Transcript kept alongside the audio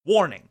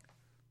Warning: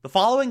 the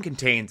following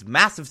contains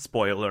massive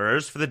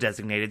spoilers for the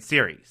designated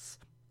series.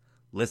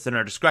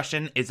 Listener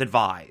discretion is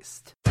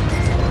advised.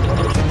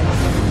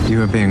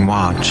 You are being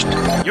watched.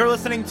 You're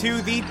listening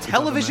to the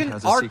Television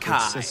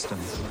Archive,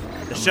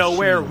 the show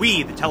where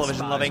we, the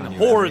television-loving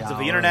hordes of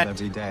the internet,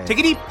 take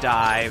a deep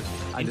dive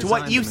into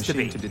what used to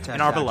be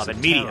in our beloved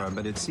media.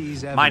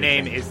 My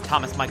name is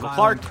Thomas Michael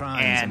Clark,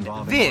 and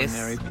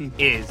this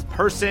is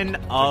Person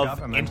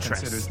of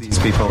Interest. These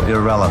people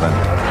irrelevant.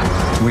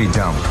 We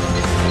don't.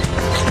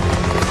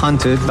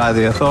 Hunted by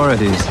the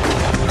authorities.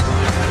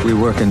 We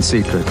work in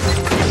secret.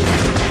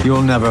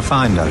 You'll never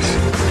find us.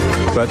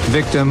 But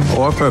victim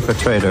or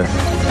perpetrator,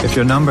 if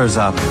your number's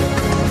up,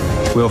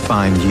 we'll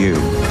find you.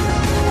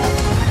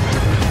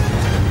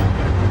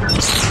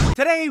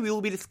 Today we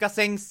will be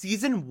discussing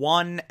Season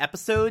 1,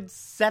 Episode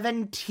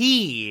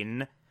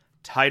 17,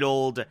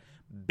 titled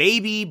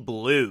Baby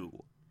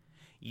Blue.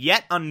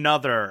 Yet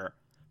another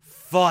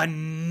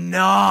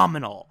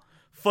phenomenal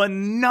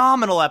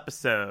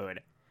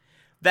episode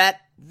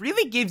that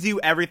really gives you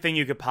everything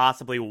you could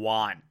possibly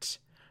want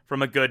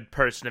from a good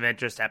Person of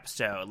Interest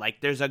episode. Like,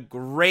 there's a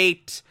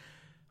great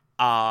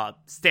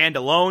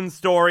standalone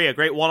story, a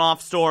great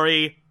one-off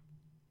story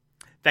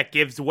that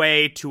gives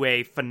way to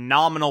a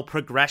phenomenal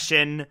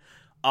progression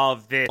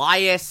of the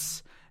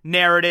Elias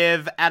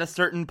narrative at a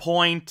certain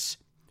point.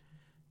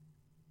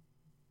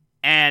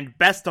 And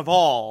best of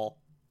all,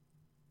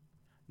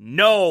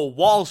 no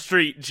Wall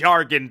Street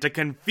jargon to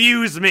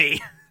confuse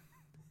me.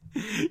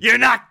 You're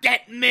not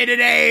getting me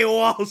today,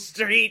 Wall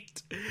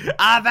Street.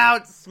 I've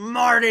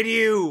outsmarted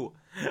you.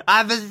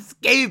 I've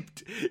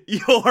escaped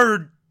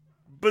your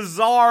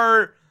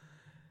bizarre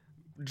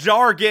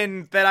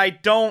jargon that I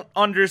don't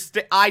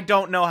understand. I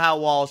don't know how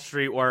Wall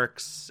Street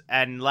works,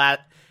 and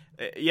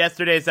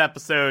yesterday's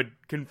episode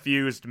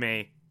confused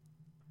me.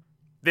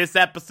 This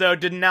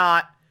episode did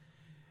not.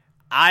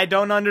 I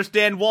don't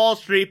understand Wall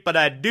Street, but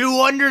I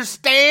do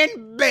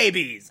understand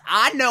babies.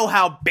 I know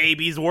how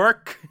babies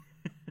work.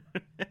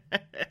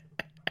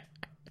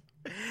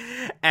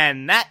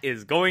 And that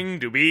is going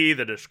to be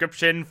the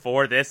description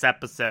for this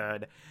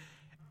episode.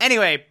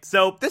 Anyway,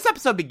 so this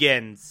episode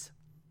begins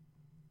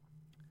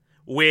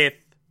with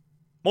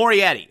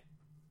Moriarty,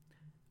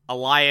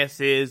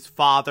 Elias's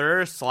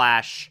father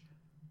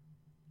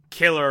 /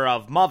 killer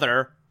of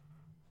mother,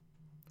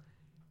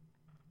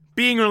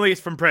 being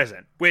released from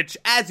prison, which,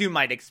 as you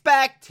might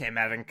expect, him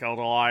having killed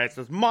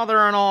Elias's mother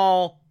and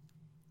all,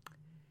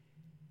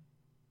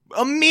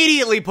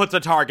 immediately puts a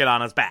target on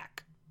his back.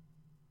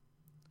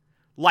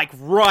 Like,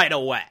 right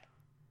away.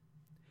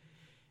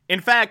 In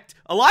fact,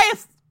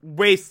 Elias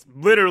wastes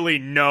literally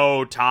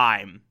no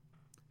time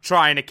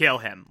trying to kill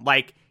him.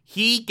 Like,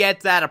 he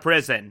gets out of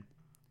prison,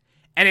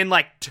 and in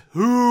like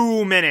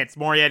 2 minutes,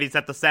 Moriarty's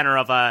at the center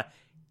of a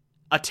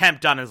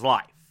attempt on his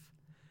life,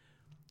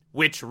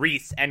 which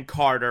Reese and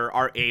Carter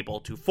are able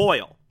to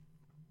foil.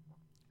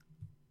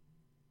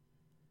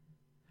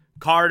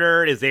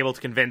 Carter is able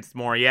to convince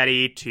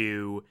Moriarty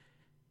to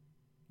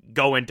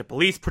go into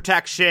police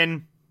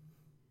protection.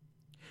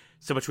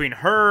 So between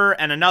her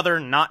and another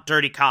not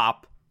dirty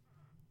cop,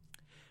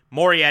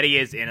 Moriarty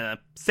is in a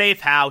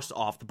safe house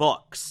off the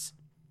books.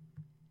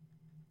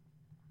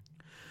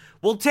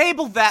 We'll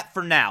table that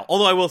for now.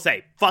 Although I will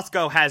say,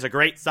 Fusco has a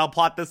great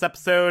subplot this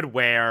episode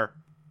where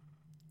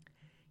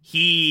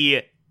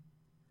he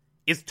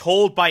is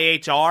told by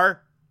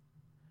HR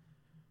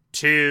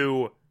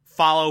to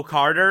follow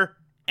Carter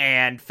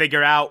and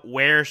figure out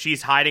where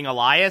she's hiding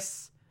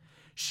Elias.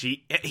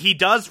 He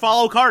does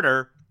follow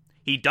Carter.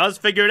 He does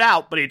figure it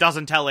out, but he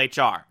doesn't tell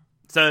HR.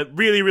 It's a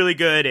really, really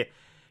good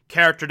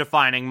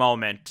character-defining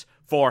moment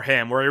for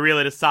him, where he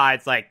really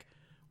decides, like,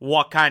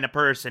 what kind of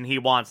person he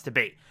wants to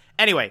be.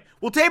 Anyway,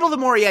 we'll table the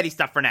Moriarty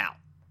stuff for now,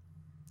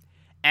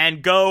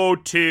 and go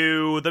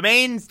to the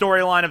main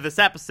storyline of this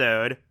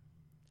episode,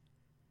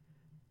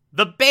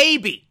 the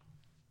baby.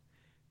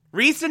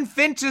 Reese and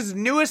Finch's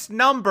newest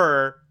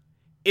number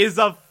is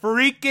a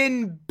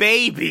freaking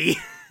baby.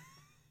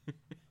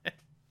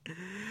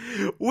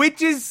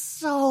 Which is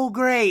so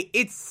great.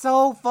 It's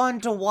so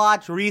fun to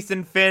watch Reese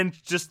and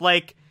Finch just,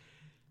 like,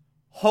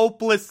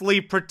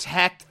 hopelessly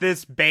protect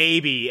this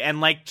baby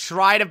and, like,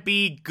 try to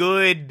be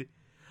good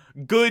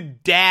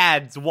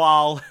dads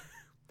while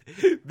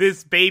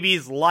this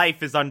baby's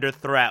life is under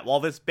threat, while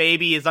this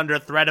baby is under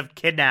threat of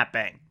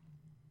kidnapping.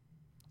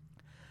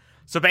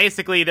 So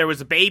basically, there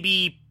was a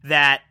baby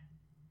that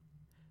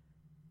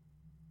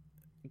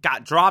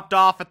got dropped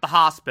off at the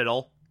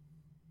hospital.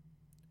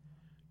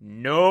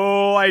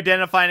 No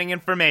identifying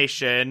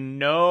information,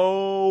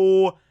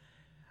 no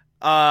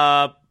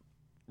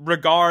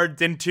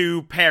regards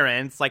into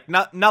parents, like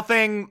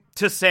nothing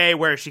to say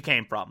where she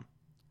came from.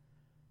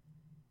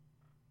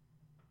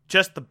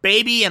 Just the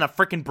baby and a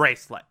freaking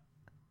bracelet.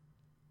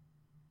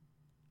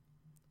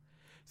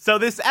 So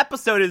this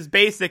episode is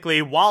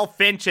basically, while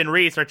Finch and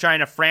Reese are trying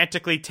to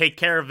frantically take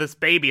care of this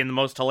baby in the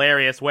most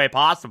hilarious way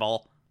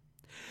possible.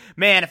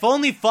 Man, if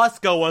only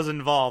Fusco was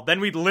involved, then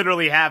we'd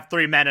literally have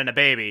 3 men and a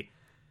baby.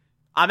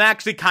 I'm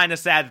actually kind of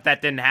sad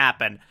that didn't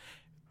happen.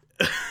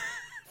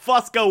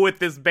 Fusco with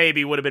this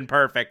baby would have been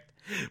perfect.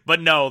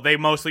 But no, they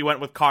mostly went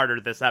with Carter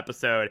this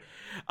episode.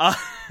 But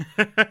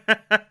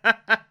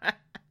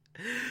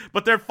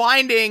they're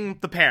finding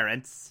the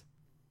parents.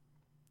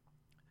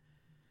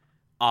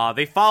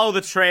 They follow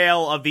the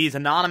trail of these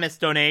anonymous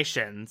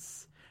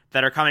donations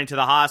that are coming to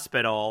the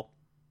hospital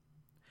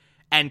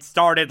and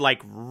started,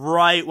 like,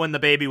 right when the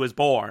baby was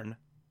born.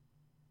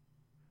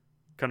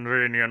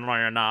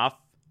 Conveniently enough.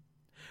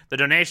 The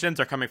donations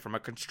are coming from a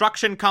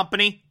construction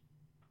company.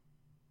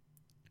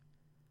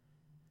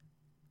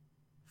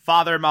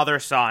 Father, mother,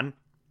 son.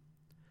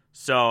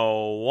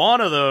 So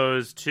one of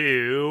those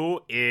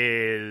two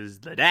is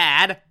the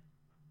dad.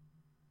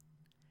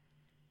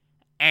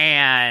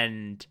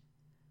 And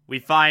we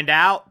find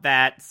out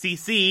that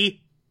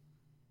CC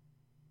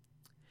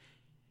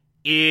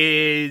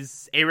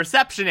is a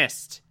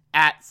receptionist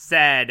at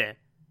said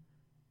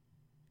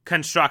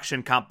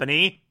construction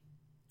company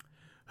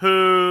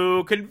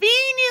who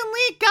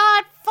conveniently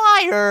got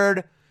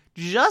fired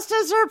just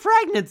as her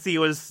pregnancy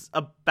was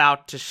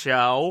about to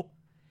show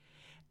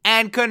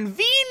and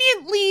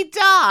conveniently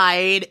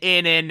died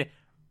in an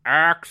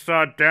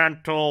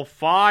accidental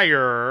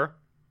fire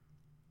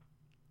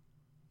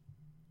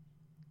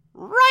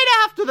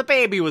right after the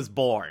baby was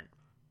born.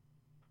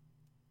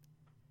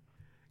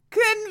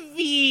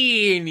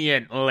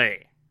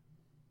 Conveniently.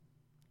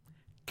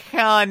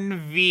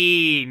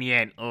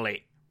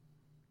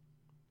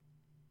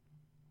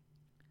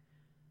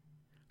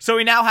 So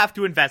we now have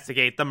to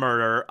investigate the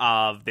murder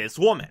of this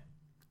woman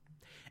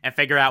and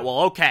figure out,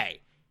 well,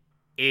 okay,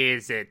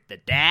 is it the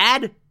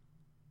dad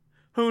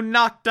who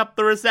knocked up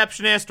the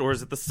receptionist, or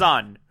is it the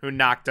son who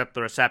knocked up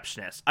the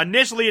receptionist?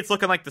 Initially, it's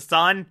looking like the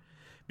son,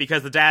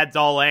 because the dad's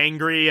all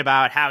angry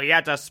about how he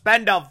had to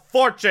spend a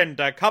fortune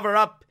to cover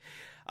up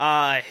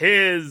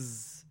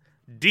his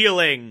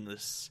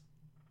dealings.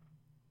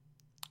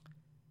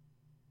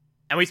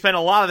 And we spent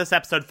a lot of this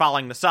episode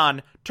following the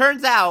son.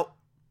 Turns out,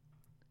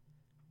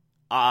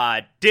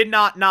 did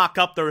not knock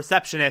up the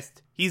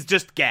receptionist. He's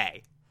just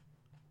gay.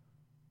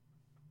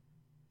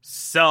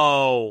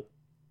 So,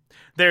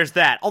 there's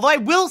that. Although I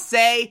will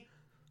say,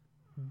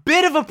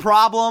 bit of a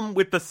problem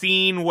with the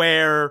scene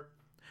where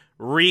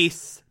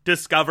Reese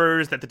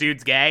discovers that the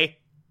dude's gay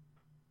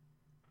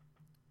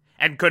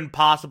and couldn't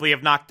possibly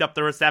have knocked up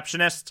the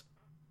receptionist.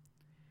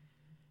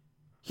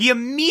 He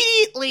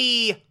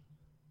immediately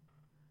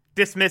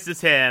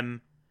dismisses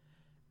him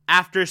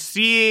after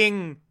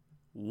seeing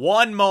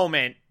one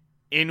moment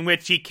in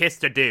which he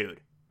kissed a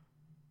dude.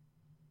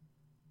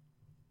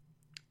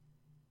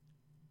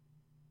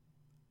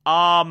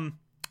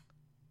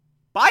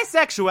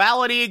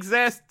 Bisexuality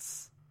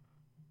exists.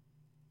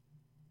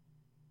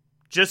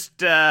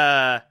 Just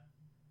a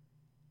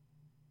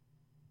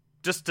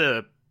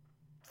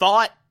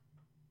thought.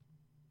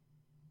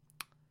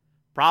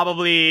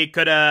 Probably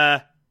could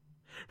have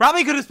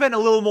spent a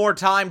little more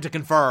time to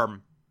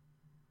confirm.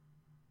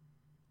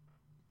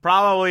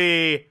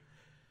 Probably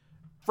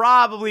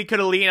could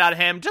have leaned on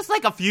him just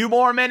like a few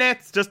more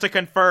minutes just to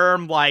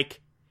confirm,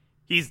 like,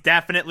 he's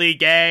definitely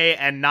gay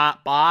and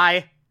not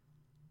bi.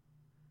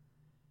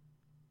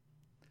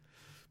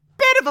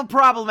 Bit of a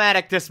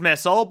problematic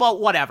dismissal,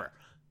 but whatever.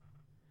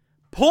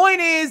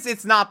 Point is,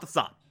 it's not the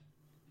son.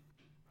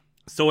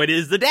 So it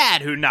is the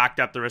dad who knocked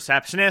up the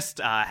receptionist,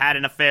 had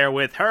an affair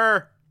with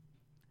her.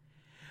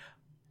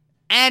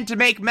 And to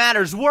make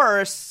matters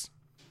worse,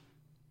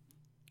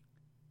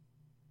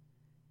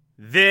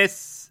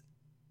 this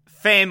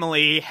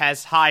family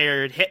has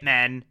hired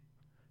hitmen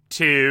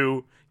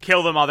to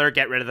kill the mother,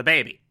 get rid of the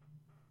baby.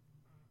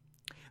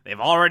 They've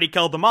already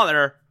killed the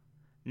mother,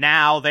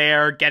 now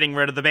they're getting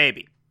rid of the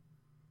baby.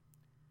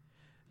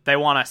 They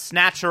want to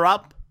snatch her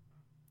up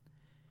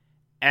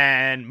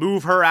and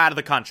move her out of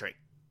the country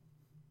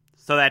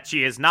so that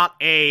she is not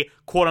a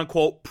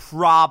quote-unquote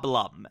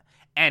problem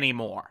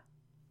anymore.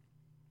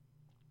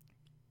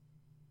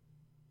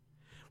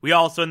 We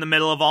also, in the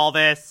middle of all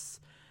this,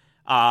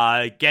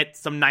 get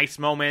some nice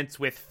moments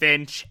with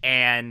Finch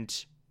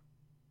and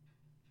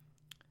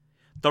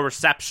the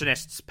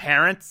receptionist's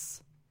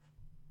parents,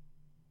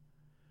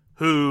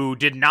 who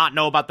did not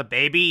know about the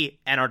baby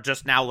and are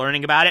just now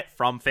learning about it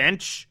from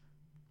Finch.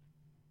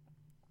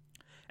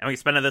 And we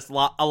spend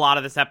a lot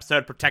of this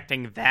episode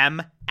protecting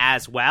them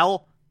as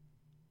well.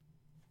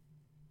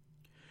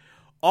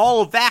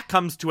 All of that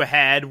comes to a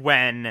head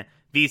when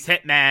these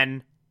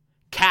hitmen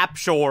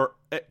capture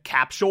the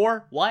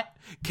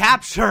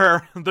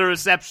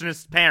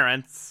receptionist's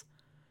parents.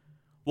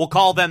 We'll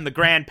call them the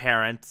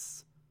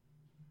grandparents.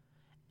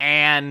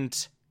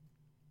 And,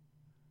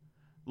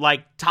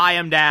 like, tie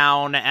them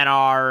down and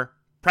are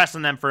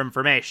pressing them for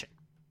information.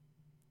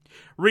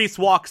 Reese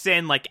walks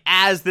in, like,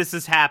 as this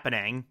is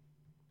happening,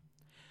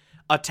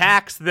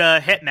 attacks the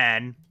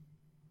hitmen,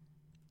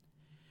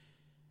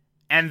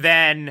 and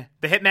then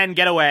the hitmen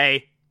get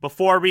away.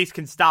 Before Reese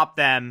can stop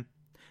them,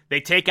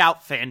 they take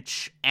out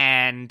Finch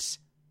and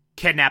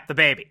kidnap the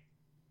baby.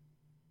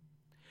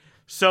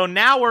 So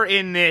now we're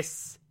in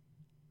this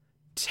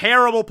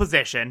terrible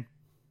position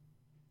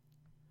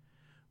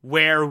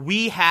where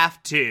we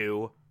have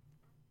to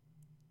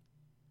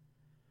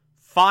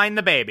find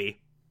the baby,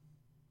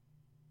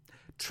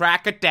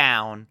 track it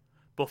down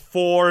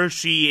before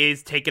she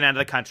is taken out of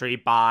the country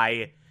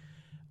by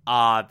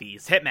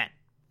these hitmen.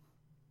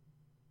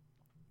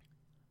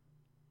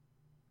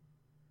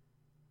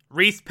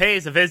 Reese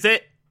pays a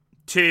visit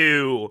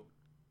to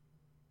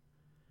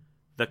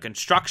the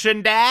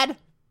construction dad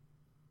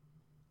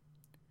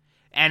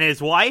and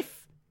his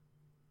wife.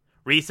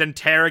 Reese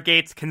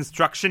interrogates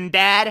construction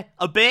dad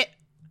a bit,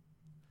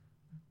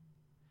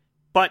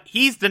 but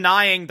he's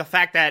denying the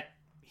fact that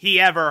he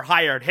ever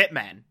hired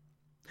hitmen.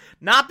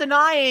 Not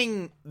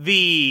denying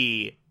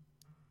the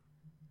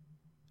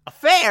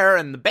affair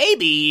and the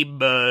baby,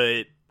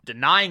 but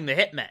denying the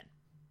hitmen.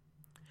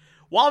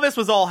 While this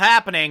was all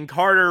happening,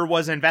 Carter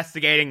was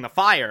investigating the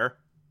fire,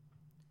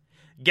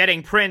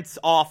 getting prints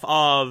off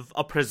of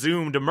a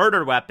presumed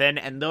murder weapon,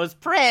 and those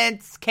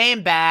prints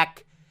came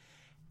back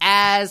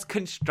as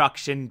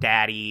Construction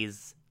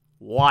Daddy's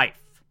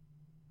wife.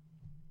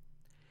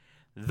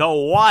 The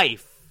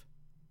wife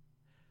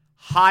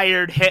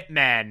hired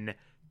hitmen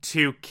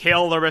to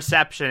kill the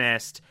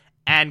receptionist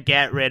and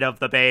get rid of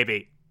the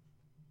baby.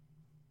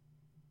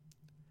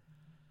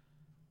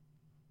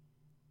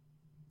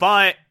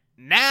 But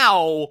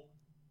now,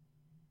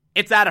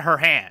 it's out of her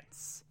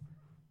hands.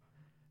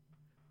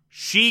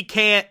 She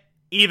can't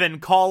even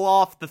call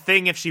off the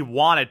thing if she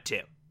wanted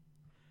to.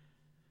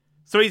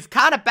 So he's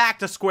kind of back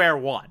to square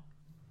one.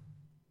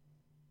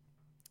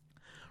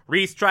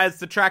 Reese tries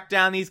to track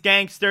down these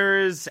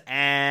gangsters,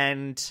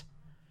 and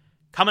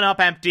coming up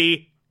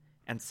empty.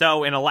 And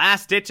so, in a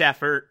last-ditch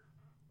effort,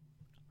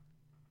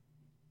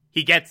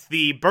 he gets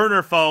the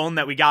burner phone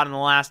that we got in the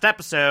last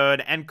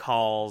episode and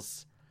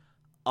calls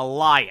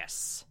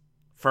Elias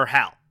for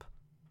help.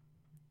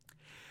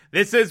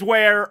 This is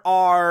where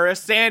our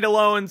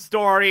standalone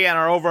story and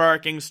our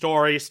overarching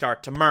story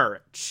start to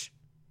merge.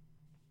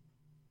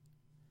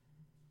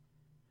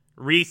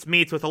 Reese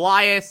meets with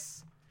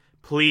Elias,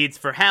 pleads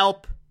for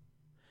help,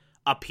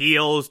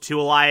 appeals to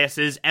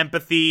Elias's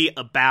empathy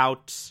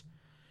about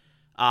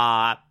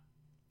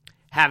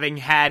having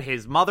had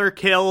his mother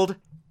killed,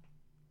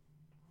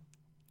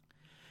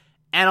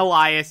 and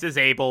Elias is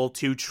able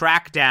to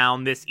track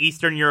down this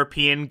Eastern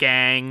European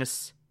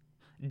gang's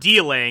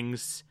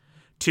dealings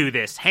to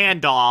this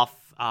handoff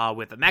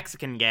with the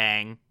Mexican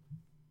gang,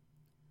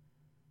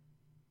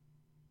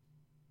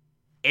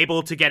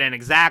 able to get an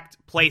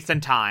exact place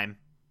and time.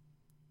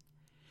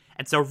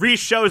 And so Reese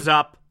shows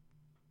up,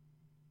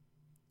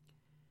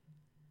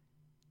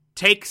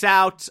 takes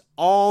out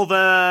all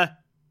the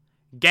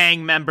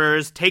gang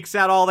members, takes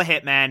out all the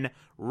hitmen,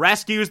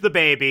 rescues the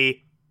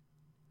baby,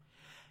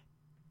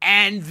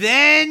 and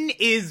then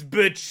is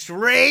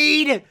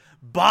betrayed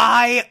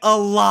by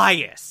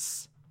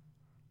Elias.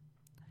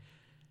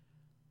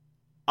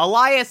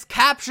 Elias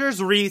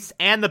captures Reese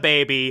and the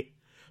baby,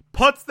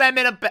 puts them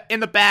in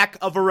the back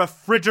of a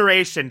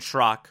refrigeration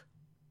truck,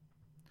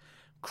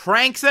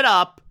 cranks it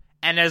up,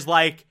 and is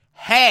like,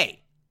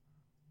 hey,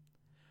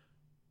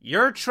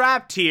 you're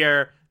trapped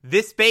here.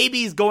 This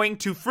baby's going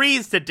to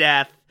freeze to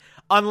death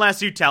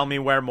unless you tell me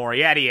where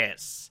Moriarty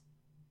is.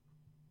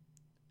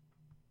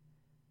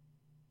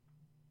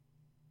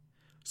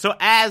 So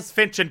as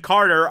Finch and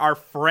Carter are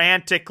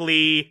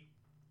frantically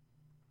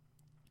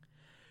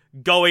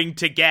going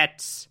to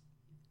get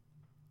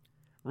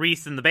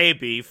Reese and the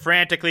baby,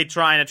 frantically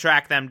trying to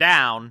track them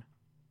down,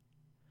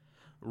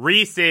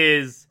 Reese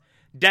is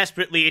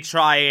desperately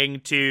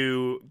trying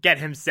to get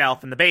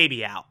himself and the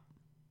baby out.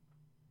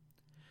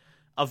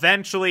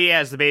 Eventually,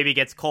 as the baby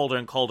gets colder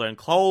and colder and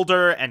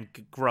colder and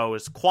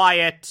grows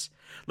quiet,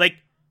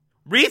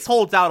 Reese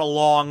holds out a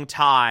long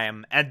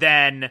time, and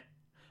then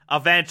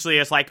eventually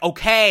it's like,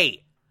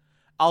 okay,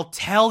 I'll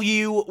tell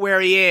you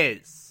where he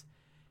is.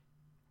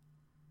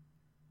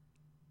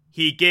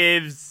 He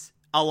gives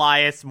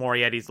Elias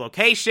Moriarty's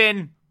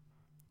location,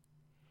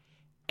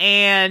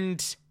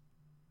 and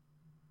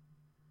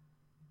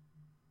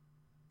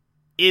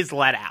is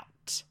let out.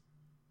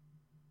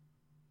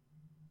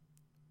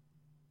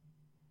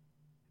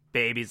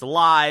 Baby's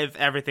alive,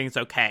 everything's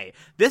okay.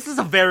 This is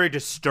a very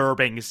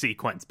disturbing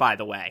sequence, by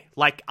the way.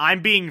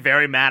 I'm being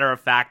very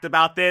matter-of-fact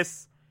about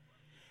this.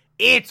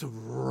 It's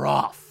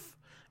rough.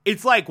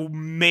 It's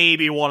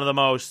maybe one of the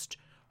most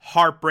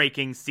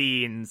heartbreaking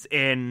scenes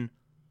in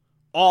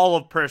all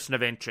of Person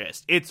of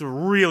Interest. It's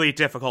really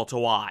difficult to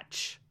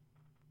watch.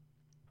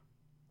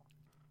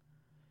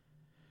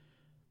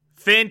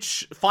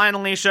 Finch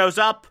finally shows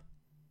up.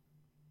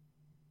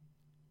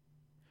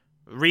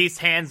 Reese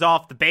hands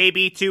off the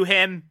baby to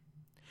him,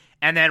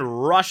 and then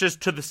rushes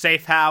to the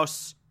safe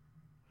house.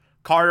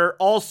 Carter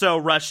also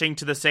rushing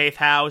to the safe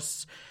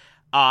house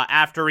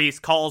after Reese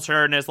calls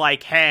her and is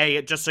like,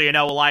 hey, just so you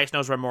know, Elias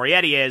knows where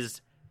Moriarty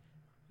is.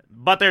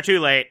 But they're too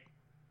late.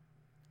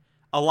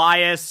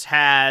 Elias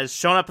has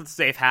shown up at the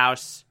safe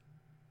house,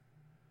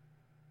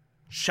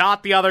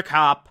 shot the other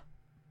cop,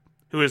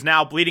 who is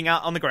now bleeding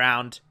out on the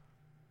ground,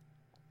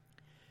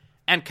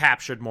 and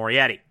captured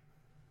Moriarty.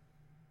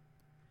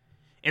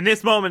 In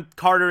this moment,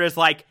 Carter is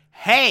like,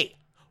 hey,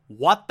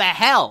 what the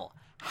hell?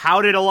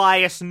 How did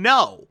Elias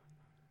know?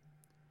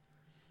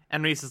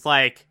 And Reese is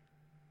like,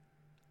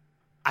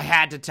 I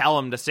had to tell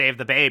him to save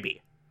the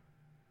baby.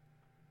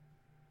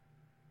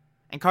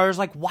 And Carter's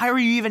like, why were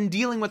you even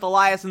dealing with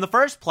Elias in the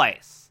first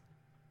place?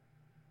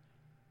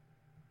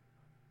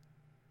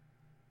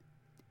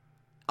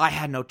 I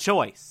had no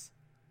choice.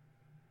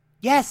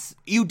 Yes,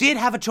 you did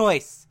have a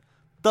choice.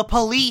 The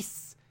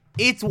police.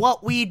 It's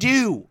what we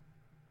do.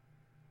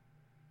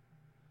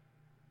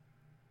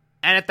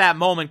 And at that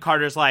moment,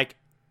 Carter's like,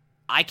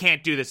 I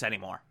can't do this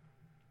anymore.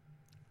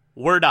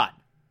 We're done.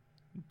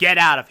 Get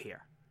out of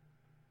here.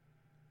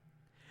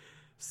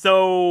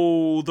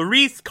 So, the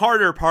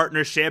Reese-Carter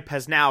partnership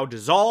has now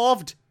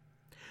dissolved.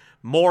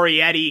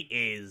 Moriarty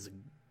is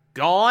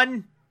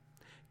gone.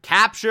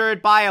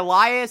 Captured by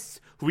Elias.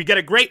 We get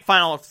a great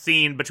final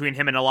scene between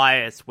him and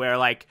Elias where,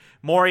 like,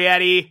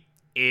 Moriarty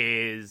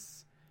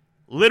is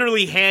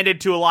literally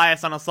handed to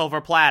Elias on a silver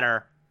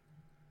platter.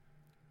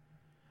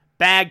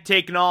 Bag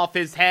taken off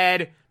his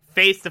head,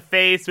 face to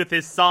face with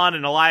his son,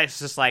 and Elias is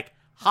just like,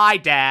 hi,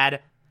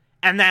 Dad.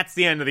 And that's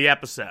the end of the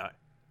episode.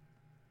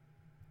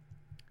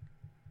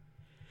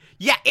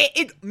 Yeah,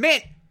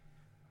 man,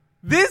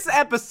 this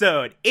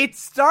episode, it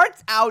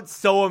starts out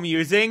so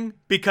amusing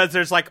because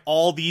there's like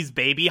all these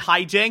baby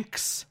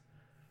hijinks.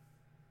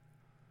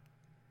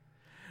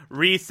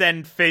 Reese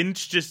and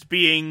Finch just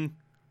being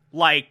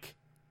like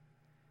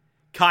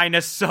kind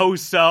of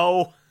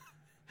so-so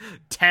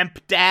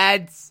temp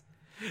dads.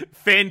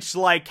 Finch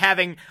like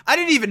having, I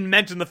didn't even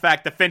mention the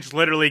fact that Finch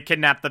literally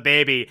kidnapped the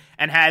baby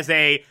and has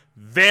a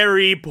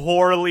very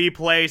poorly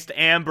placed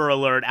Amber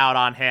Alert out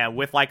on him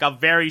with like a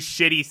very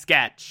shitty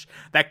sketch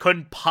that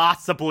couldn't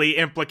possibly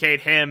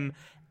implicate him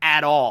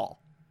at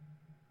all.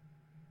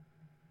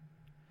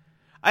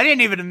 I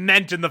didn't even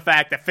mention the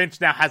fact that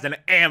Finch now has an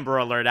Amber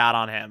Alert out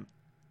on him.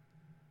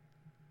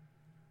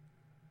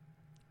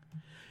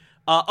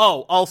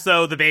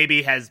 Also the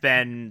baby has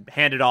been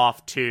handed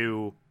off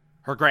to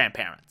her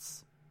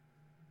grandparents.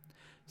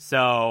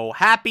 So,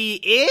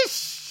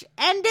 happy-ish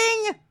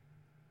ending?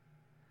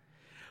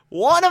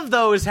 One of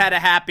those had a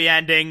happy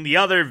ending, the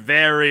other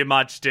very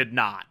much did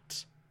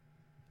not.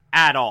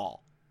 At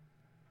all.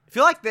 If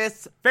you like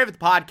this, favorite the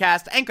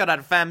podcast,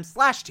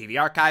 anchor.fm/TV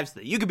archives,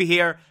 so that you can be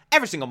here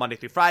every single Monday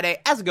through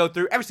Friday as I go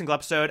through every single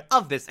episode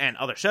of this and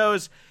other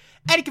shows.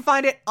 And you can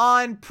find it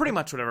on pretty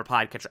much whatever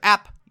podcatcher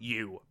app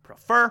you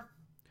prefer.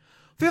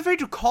 Feel free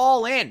to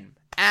call in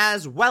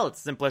as well.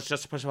 It's simple as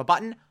just to push a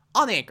button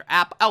on the Anchor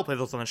app. I'll play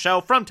those on the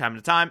show from time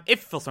to time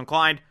if you feel so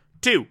inclined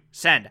to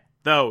send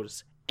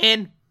those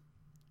in.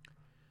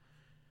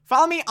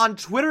 Follow me on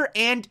Twitter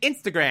and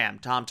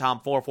Instagram,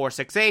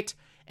 TomTom4468,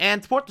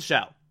 and support the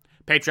show.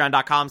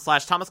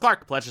 Patreon.com/Thomas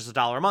Clark. Pledge us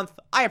 $1 a month.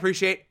 I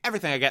appreciate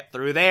everything I get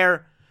through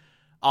there.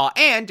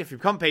 And if you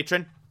become a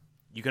patron,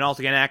 you can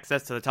also get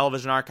access to the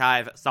Television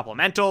Archive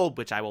Supplemental,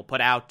 which I will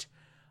put out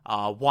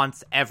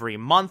once every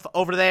month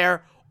over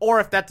there. Or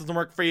if that doesn't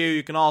work for you,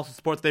 you can also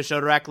support this show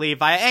directly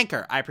via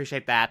Anchor. I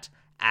appreciate that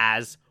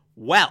as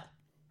well.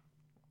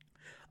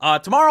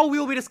 Tomorrow we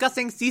will be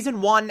discussing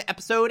Season 1,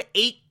 Episode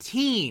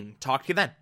 18. Talk to you then.